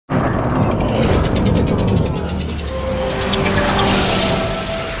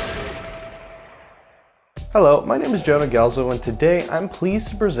Hello, my name is Jonah Gelzo, and today I'm pleased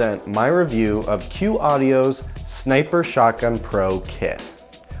to present my review of Q Audio's Sniper Shotgun Pro kit.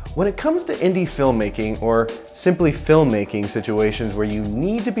 When it comes to indie filmmaking, or simply filmmaking situations where you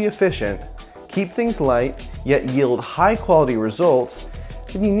need to be efficient, keep things light, yet yield high quality results,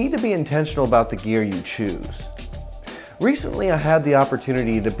 then you need to be intentional about the gear you choose. Recently, I had the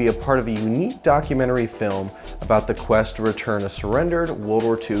opportunity to be a part of a unique documentary film about the quest to return a surrendered World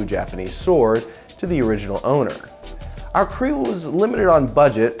War II Japanese sword to the original owner. Our crew was limited on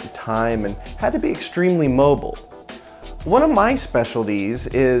budget, time, and had to be extremely mobile. One of my specialties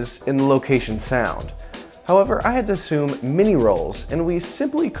is in location sound. However, I had to assume many roles, and we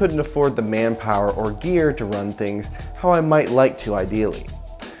simply couldn't afford the manpower or gear to run things how I might like to ideally.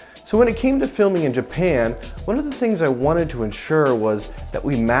 So when it came to filming in Japan, one of the things I wanted to ensure was that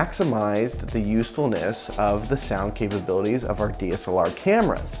we maximized the usefulness of the sound capabilities of our DSLR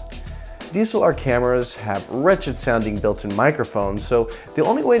cameras. DSLR cameras have wretched sounding built-in microphones, so the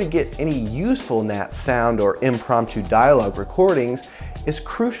only way to get any useful NAT sound or impromptu dialogue recordings is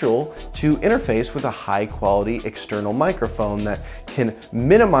crucial to interface with a high-quality external microphone that can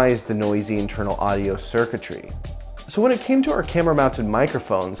minimize the noisy internal audio circuitry. So when it came to our camera-mounted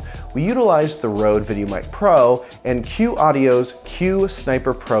microphones, we utilized the Rode VideoMic Pro and Q Audio's Q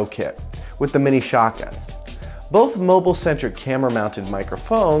Sniper Pro kit with the mini shotgun. Both mobile-centric camera-mounted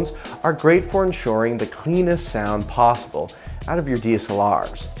microphones are great for ensuring the cleanest sound possible out of your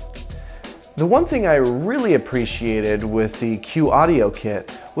DSLRs. The one thing I really appreciated with the Q Audio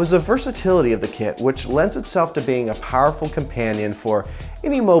kit was the versatility of the kit, which lends itself to being a powerful companion for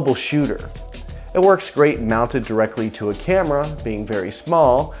any mobile shooter. It works great mounted directly to a camera, being very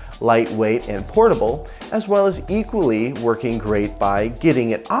small, lightweight, and portable, as well as equally working great by getting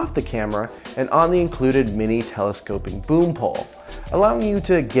it off the camera and on the included mini telescoping boom pole, allowing you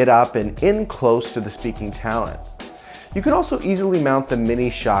to get up and in close to the speaking talent. You can also easily mount the mini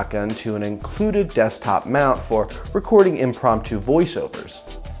shotgun to an included desktop mount for recording impromptu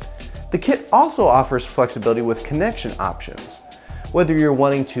voiceovers. The kit also offers flexibility with connection options. Whether you're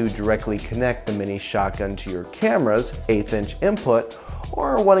wanting to directly connect the mini shotgun to your camera's 1/8" input,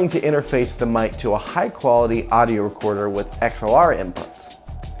 or wanting to interface the mic to a high-quality audio recorder with XLR inputs.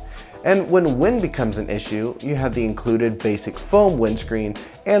 And when wind becomes an issue, you have the included basic foam windscreen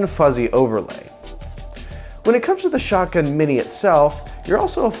and fuzzy overlay. When it comes to the Shotgun Mini itself, you're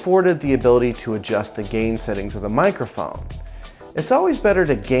also afforded the ability to adjust the gain settings of the microphone. It's always better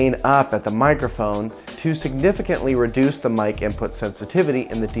to gain up at the microphone to significantly reduce the mic input sensitivity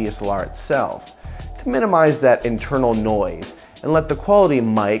in the DSLR itself, to minimize that internal noise and let the quality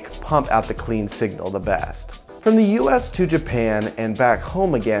mic pump out the clean signal the best. From the US to Japan and back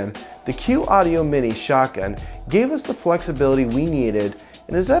home again, the Q Audio Mini Shotgun gave us the flexibility we needed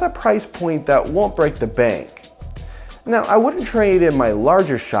and is at a price point that won't break the bank. Now, I wouldn't trade in my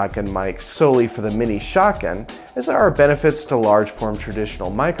larger shotgun mic solely for the mini shotgun, as there are benefits to large form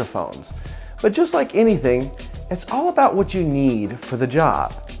traditional microphones. But just like anything, it's all about what you need for the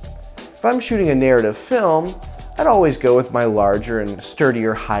job. If I'm shooting a narrative film, I'd always go with my larger and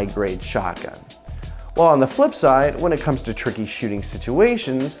sturdier high-grade shotgun. While on the flip side, when it comes to tricky shooting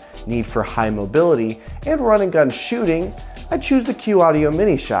situations, need for high mobility, and run and gun shooting, I choose the Q Audio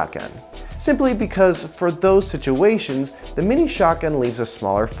Mini Shotgun. Simply because for those situations, the mini shotgun leaves a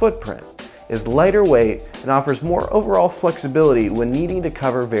smaller footprint, is lighter weight, and offers more overall flexibility when needing to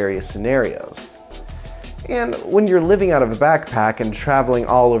cover various scenarios. And when you're living out of a backpack and traveling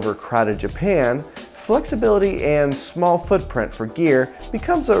all over crowded Japan, flexibility and small footprint for gear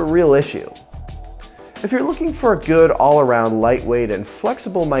becomes a real issue. If you're looking for a good all-around lightweight and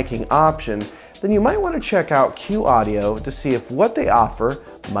flexible miking option, then you might want to check out Q Audio to see if what they offer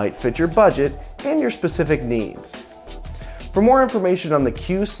might fit your budget and your specific needs. For more information on the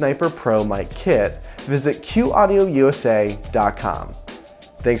Q Sniper Pro mic kit, visit QAudioUSA.com.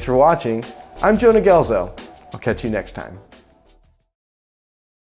 Thanks for watching. I'm Jonah Gelzo. I'll catch you next time.